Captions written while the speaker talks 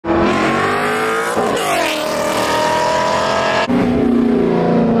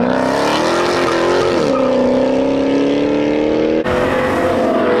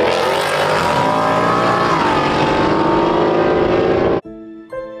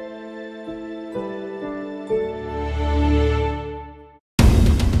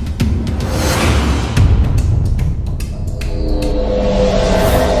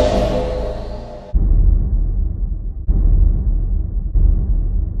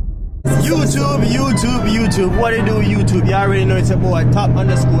YouTube. What it do, YouTube? You already know it's a boy,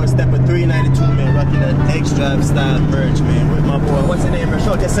 top_stepper392, man. Rocking that X-Drive style merch, man. With my boy, what's the name?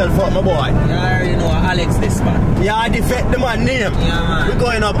 Shout yourself out, my boy. You already know Alex this man. Yeah, I defect the man name. Yeah, man. We're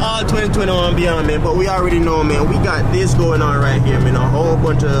going up all 2021 and beyond, man. But we already know, man. We got this going on right here, man. A whole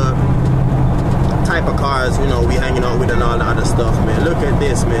bunch of type of cars, you know, we hanging out with and all the other stuff, man. Look at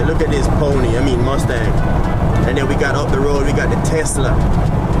this, man. Look at this pony. I mean Mustang. And then we got up the road, we got the Tesla.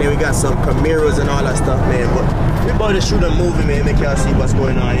 Then we got some Camaros and all that stuff, man. But we about to shoot a movie, man, make y'all see what's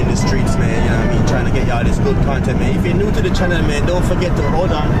going on in the streets, man. You know what I mean? Trying to get y'all this good content, man. If you're new to the channel, man, don't forget to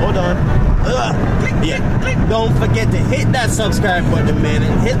hold on. Don't forget to hit that subscribe button, man,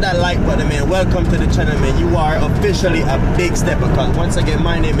 and hit that like button, man. Welcome to the channel, man. You are officially a big stepper. Cause once again,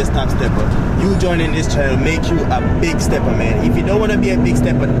 my name is Top Stepper. You joining this channel make you a big stepper, man. If you don't want to be a big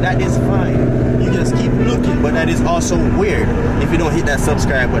stepper, that is fine. You just keep looking, but that is also weird if you don't hit that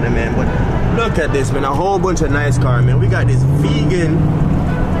subscribe button, man. But look at this, man. A whole bunch of nice cars, man. We got this vegan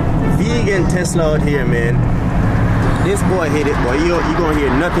Tesla out here, man. This boy hit it, boy. You gonna hear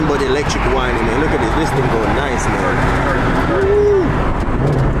nothing but electric whining, man. Look at this. This thing going nice, man. Woo.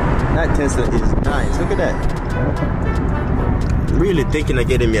 That Tesla is nice. Look at that. I'm really thinking of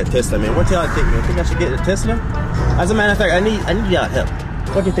getting me a Tesla, man. What y'all think, man? Think I should get a Tesla? As a matter of fact, I need y'all help.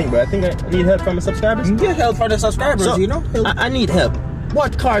 What do you think, bro? I think I need help from the subscribers? You get help from the subscribers, so, you know? I need help.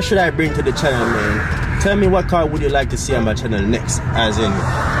 What car should I bring to the channel, man? Tell me what car would you like to see on my channel next? As in,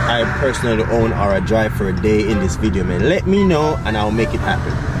 I personally own or I drive for a day in this video, man. Let me know and I'll make it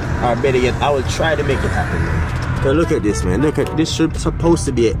happen. Or better yet, I will try to make it happen, man. So look at this, man. Look at this. Supposed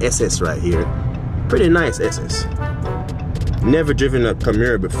to be an SS right here. Pretty nice SS. Never driven a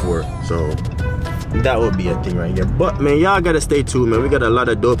Camaro before, so that would be a thing right here. But man, y'all gotta stay tuned, man. We got a lot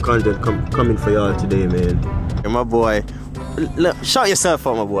of dope content coming for y'all today, man. And my boy, look, shout yourself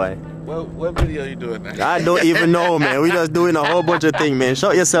out, my boy. What video you doing now? I don't even know, man. We just doing a whole bunch of things, man.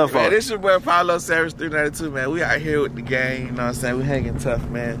 Shout yourself out. This your boy Paulo Savage 392, man. We out here with the gang, you know what I'm saying? We hanging tough,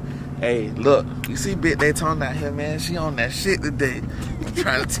 man. Hey, look, you see Big Daytona out here, man. She on that shit today. I'm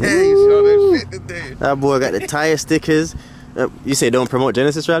trying to tell you, she on that shit today. That boy got the tire stickers. You say don't promote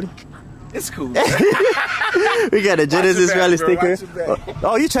Genesis Rally? It's cool. We got a Genesis Rally sticker.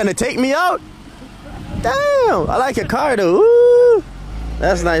 Oh, you trying to take me out? Damn, I like your car though. Ooh.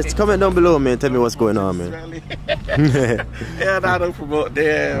 That's nice. Comment down below, man. Tell me what's going on, man. Yeah, I don't promote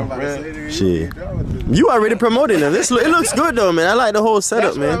them, bro. Shit. You already promoting them. It looks good though, man. I like the whole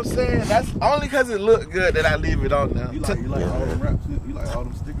setup, man. That's what I'm saying. That's only because it look good that I leave it on there. You like all them raps? You like all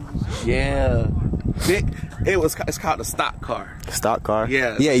them stickers and shit? Yeah. It's called the stock car. Stock car?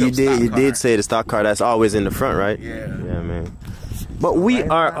 Yeah. Yeah, you did say the stock car that's always in the front, right? Yeah. Yeah, man. But we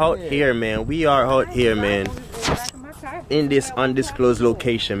are out here, man. We are out here, man. In this undisclosed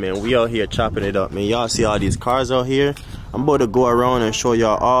location, man. We out here chopping it up, man. Y'all see all these cars out here? I'm about to go around and show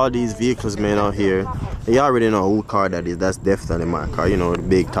y'all all these vehicles, man, out here. Y'all already know who car that is. That's definitely my car. You know, the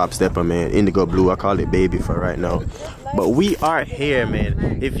big Top Stepper, man. Indigo blue. I call it baby for right now. But we are here,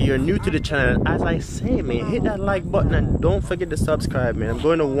 man. If you're new to the channel, as I say, man, hit that like button and don't forget to subscribe, man. I'm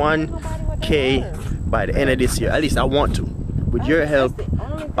going to 1K by the end of this year. At least I want to. With your help,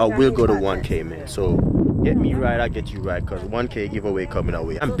 I will go to 1K, man. So get me right, I'll get you right, because 1K giveaway coming our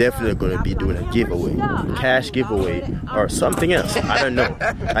way. I'm definitely going to be doing a giveaway, cash giveaway, or something else. I don't know.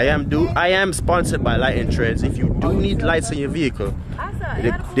 I am sponsored by Light and Trends. If you do need lights in your vehicle,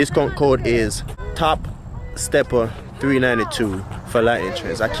 the discount code is topsteppaz392 for Light and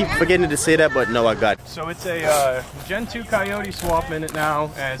Trends. I keep forgetting to say that, but no, I got it. So it's a Gen 2 Coyote swap in it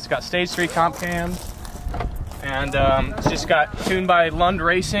now, and it's got stage 3 comp cams. And it's just got tuned by Lund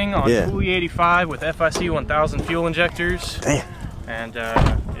Racing on Pulley 85 with FIC 1000 fuel injectors. Damn. And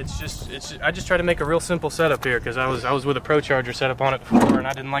I just try to make a real simple setup here because I was with a Pro Charger setup on it before and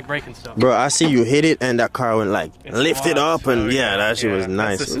I didn't like breaking stuff. Bro, I see you hit it and that car went like lifted up and yeah, that shit was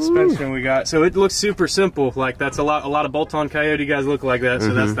nice. That's the suspension we got. So it looks super simple. Like that's a lot of bolt-on Coyote guys look like that.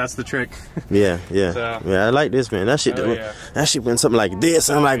 So that's the trick. Yeah. So, yeah, I like this, man. That shit that shit went something like this.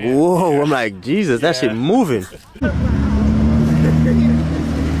 I'm like, whoa. I'm like, Jesus, that shit moving. That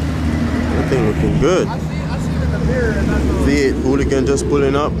thing looking good. V8 hooligan just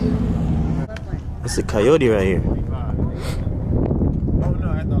pulling up. It's a Coyote right here.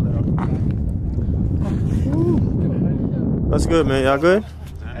 What's good, man? Y'all good?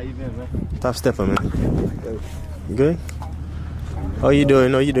 How you been, man? Top Stepper, man. You good? How you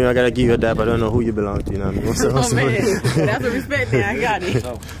doing? I gotta give you a dap. I don't know who you belong to, you know what I mean? What's up? That's a respect there. I got it.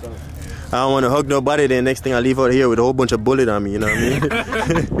 I don't want to hug nobody, then next thing I leave out here with a whole bunch of bullet on me, you know what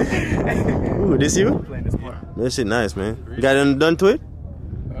I mean? Ooh, this you? This shit nice, man. You got it done to it?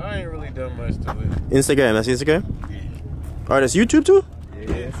 I ain't really done done much to it. Instagram, that's Instagram? Oh, that's YouTube too?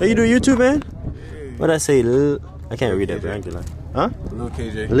 Yeah. How you do YouTube, man? What'd I say? I can't read that, bro. Huh? Little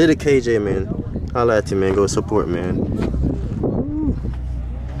KJ. Little KJ, man. Holla at you, man. Go support, man.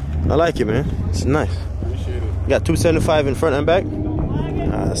 I like it, man. It's nice. Appreciate it. You got 275 in front and back?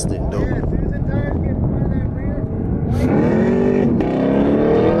 Ah, that's dope.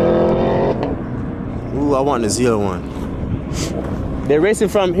 Ooh, I want the Z01. They're racing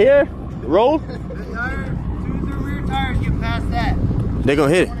from here? Roll? They're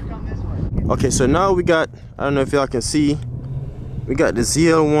gonna hit it. Okay, so now we got, I don't know if y'all can see, we got the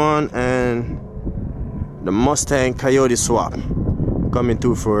ZL1 and the Mustang Coyote swap coming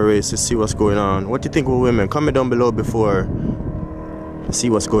through for a race to see what's going on. What do you think will win, man? Comment down below before to see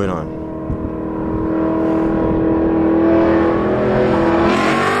what's going on.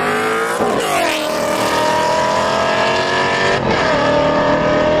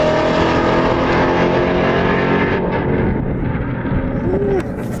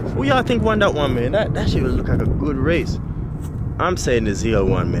 Who y'all think won that one, man? That shit would look like a good race. I'm saying the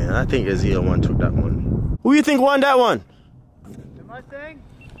ZL1, man. I think the ZL1 took that one. Who you think won that one? The Mustang?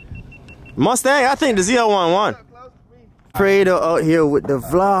 Mustang? I think the ZL1 won. Fredo out here with the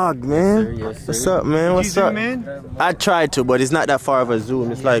vlog, man. What's up, man? What's up? Man? I tried to, but it's not that far of a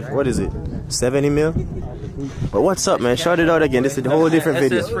zoom. It's like, what is it? 70 mil? But what's up, man? Shout it out again. This is a whole different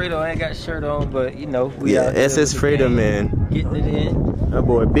video. SS Fredo, I ain't got shirt on, but you know, we yeah, SS Fredo, man. Getting it in. That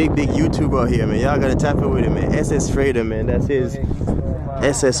boy, big YouTuber out here, man. Y'all gotta tap it with him, man. SS Fredo, man. That's his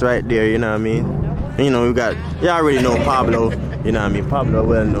SS right there, you know what I mean? And, you know, we got, y'all already know Pablo, you know what I mean? Pablo,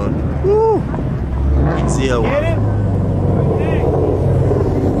 well known. Woo! ZL1.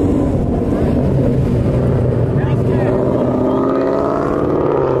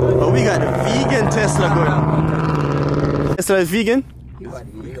 Oh, we got the vegan Tesla going on. Tesla is vegan?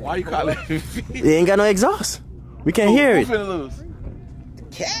 Why you call it vegan? It ain't got no exhaust. We can't hear it. Who finna lose?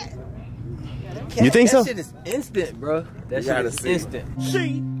 Cat. You think so? That shit is instant, bro. That shit is instant.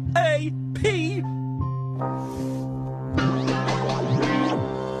 C-A-P.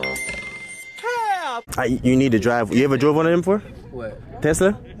 You need to drive. You ever drove one of them before? What?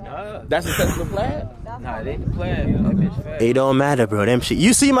 Tesla? That's a Tesla Plaid? Nah, it ain't the Plaid. That bitch fast. It don't matter, bro. Them shit.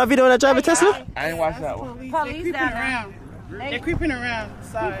 You see my video when I drive a Tesla? I ain't watched that one. Police down there. They're creeping around.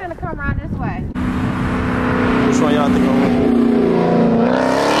 He's gonna come around this way. Which one y'all think I'm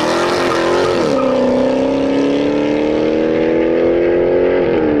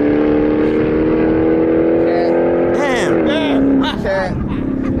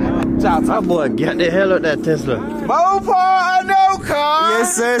Damn. My boy got the hell out that Tesla. Mopar, no car.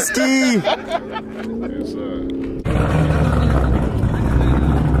 Yes, sir, ski.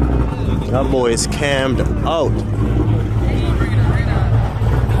 That boy is cammed out.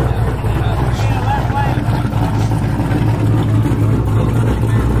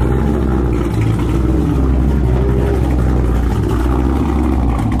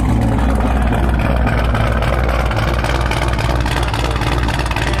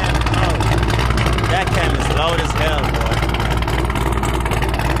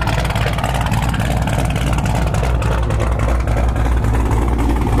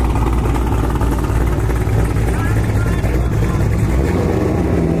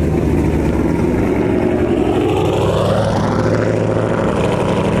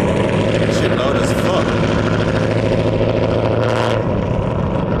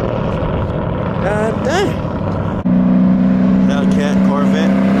 Hellcat,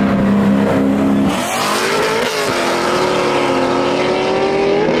 Corvette.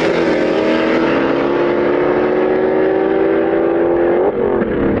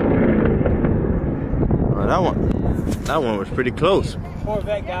 Oh, that one was pretty close.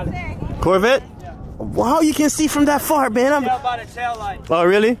 Corvette got it. Corvette? Wow, you can see from that far, man. Tell by the tail light. Oh,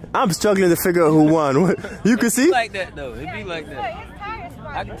 really? I'm struggling to figure out who won. You can see? It be like that, though. It be like that.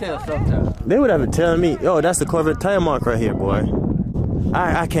 I can tell sometimes. They would have been telling me, yo, that's the Corvette tire mark right here, boy.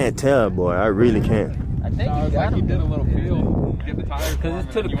 I can't tell, boy. I really can't. I think you got him. Did a little feel. Get the tires. Because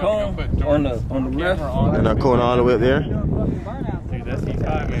it's to the cone on the left. And I'm going all the way up there. Dude, that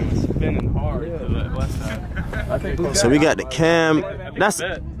C5 man was spinning hard to the left side. So we got the Cam. That's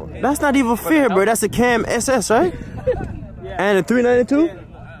not even fair, bro. That's the Cam SS, right? And the 392?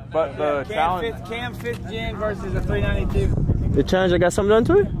 But the challenge, Cam 5th gen versus a 392. The Challenger got something done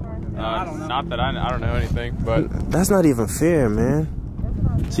to it? not that I don't know anything, but That's not even fair, man.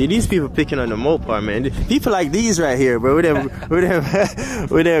 See, these people picking on the Mopar, man. People like these right here, bro. With their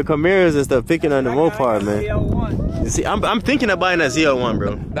Camaros and stuff, picking on the Mopar, man. You see, I'm thinking of buying a ZL1,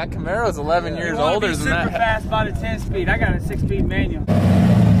 bro. That Camaro's 11 years older than Super that. fast by the 10-speed. I got a 6-speed manual.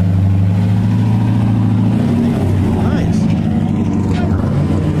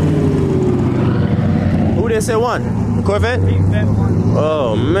 PSA1 Corvette?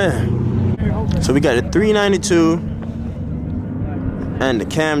 Oh man. So we got the 392 and the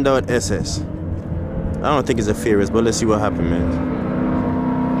cammed out SS. I don't think it's a Furious, but let's see what happens, man.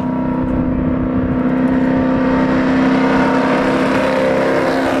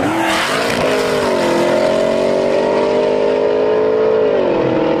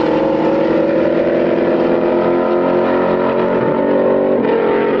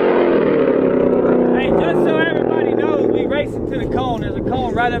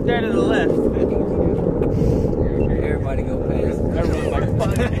 Right up there to the left. Everybody go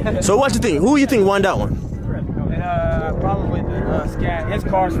past. So what you think? Who you think won that one? Probably the Scat. His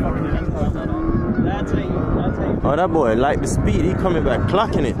car's fucking. That's it. Oh, that boy like the speed. He coming back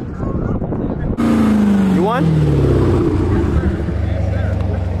clocking it. You won?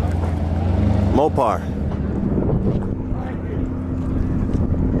 Mopar.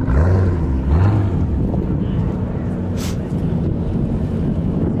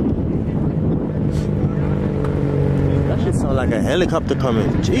 Sound like a helicopter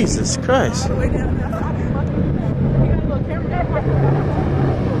coming. Jesus Christ.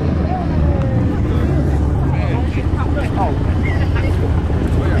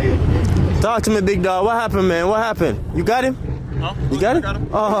 Talk to me, big dog. What happened, man? What happened? You got him? Huh? You got him?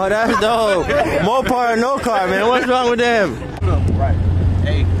 Oh, that's dope. Mopar, no car, man. What's wrong with them? Right.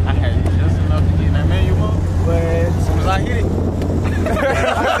 Hey, I had just enough to get in that manual, but as soon as I hit it,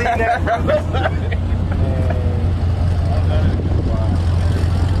 I seen that, bro.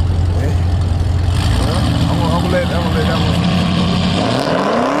 I'm gonna let that one.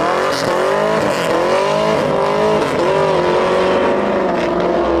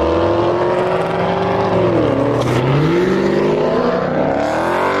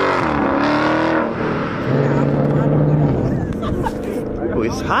 Oh,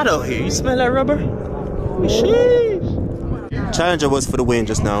 it's hot out here. You smell that rubber? Sheesh. Challenger was for the win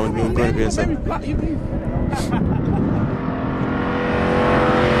just now. We're going to be inside.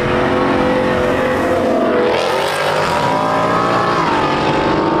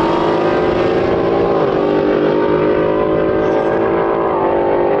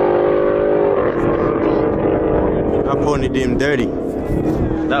 Did him dirty.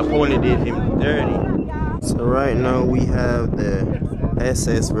 That pony did him dirty. So right now we have the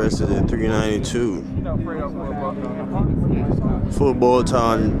SS versus the 392. Full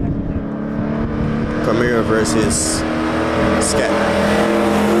bolt-on Camaro versus Scatpack.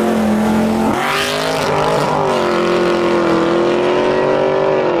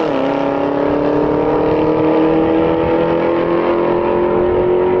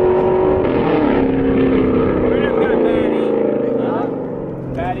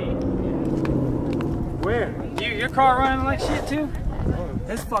 Car running like shit too?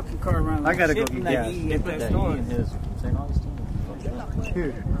 This fucking car running like shit. I gotta go get gas. Get that store in his St. Augustine.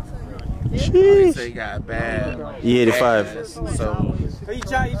 They say he got bad. E85. So are you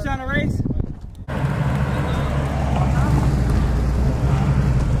trying to race?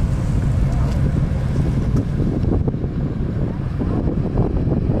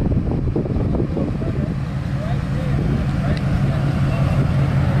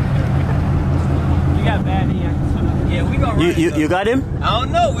 You got him? I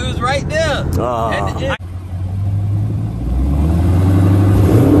don't know. We was right there. Oh. At the end.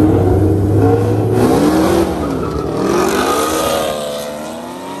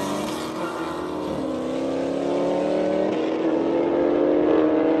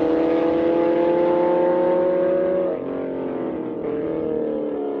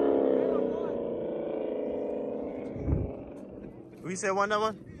 We said one that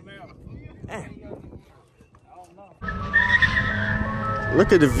one?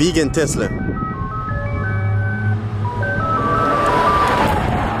 Look at the vegan Tesla.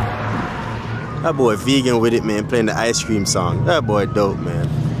 That boy vegan with it, man, playing the ice cream song. That boy dope, man.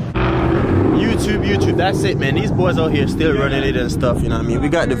 YouTube, that's it, man. These boys out here still running it and stuff, you know what I mean? We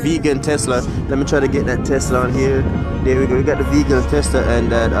got the vegan Tesla. Let me try to get that Tesla on here. There we go. We got the vegan Tesla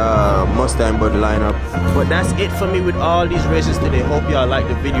and that Mustang by the lineup. But that's it for me with all these races today. Hope y'all like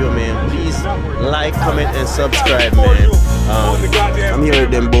the video, man. Please like, comment, and subscribe, man. I'm here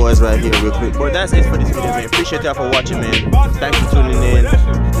with them boys right here real quick. But that's it for this video, man. Appreciate y'all for watching, man. Thanks for tuning in. You know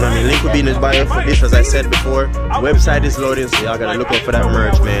what I mean? Link will be in the bio for this, as I said before. Website is loading, so y'all gotta look out for that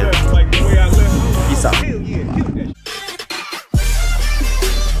merch, man. Peace out.